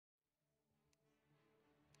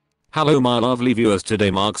Hello my lovely viewers,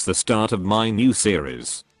 today marks the start of my new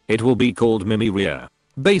series. It will be called Memerria.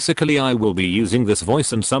 Basically I will be using this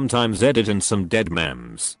voice and sometimes edit in some dead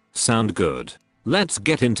memes. Sound good? Let's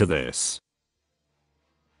get into this.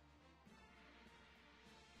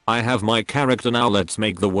 I have my character now, let's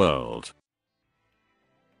make the world.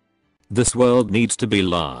 This world needs to be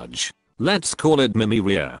large. Let's call it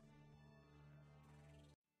Memerria.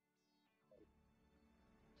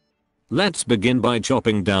 Let's begin by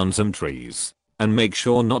chopping down some trees. And make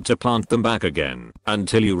sure not to plant them back again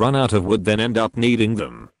until you run out of wood, then end up needing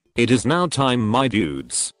them. It is now time, my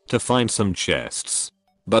dudes, to find some chests.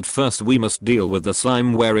 But first we must deal with the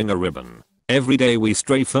slime wearing a ribbon. Every day we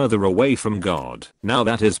stray further away from God. Now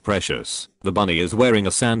that is precious. The bunny is wearing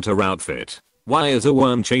a Santa outfit. Why is a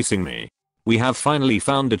worm chasing me? We have finally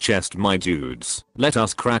found a chest, my dudes. Let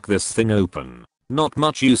us crack this thing open. Not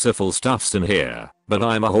much useful stuffs in here, but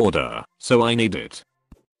I'm a hoarder, so I need it.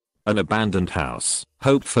 An abandoned house.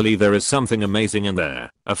 Hopefully there is something amazing in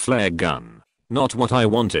there. A flare gun. Not what I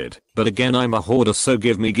wanted, but again I'm a hoarder, so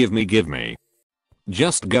give me.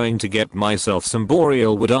 Just going to get myself some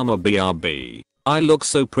boreal wood armor, BRB. I look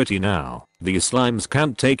so pretty now. These slimes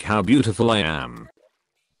can't take how beautiful I am.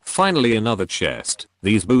 Finally another chest.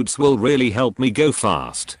 These boots will really help me go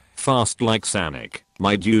fast. Fast like Sonic.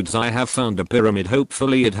 My dudes, I have found a pyramid,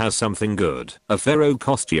 hopefully it has something good. A pharaoh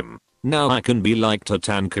costume. Now I can be like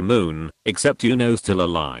Tutankhamun, except still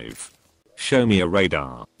alive. Show me a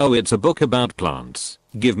radar. Oh, it's a book about plants.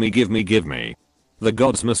 Give me. The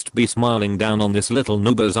gods must be smiling down on this little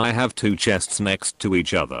noob as I have two chests next to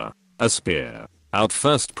each other. A spear. Our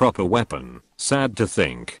first proper weapon. Sad to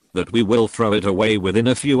think that we will throw it away within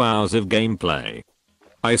a few hours of gameplay.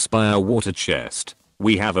 I spy a water chest.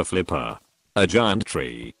 We have a flipper. A giant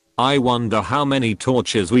tree. I wonder how many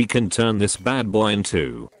torches we can turn this bad boy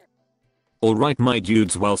into. Alright my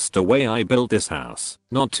dudes, whilst away I built this house.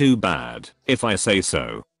 Not too bad, if I say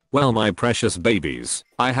so. Well my precious babies,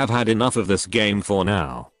 I have had enough of this game for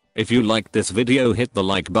now. If you liked this video, hit the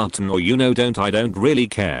like button, or I don't really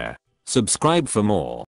care. Subscribe for more.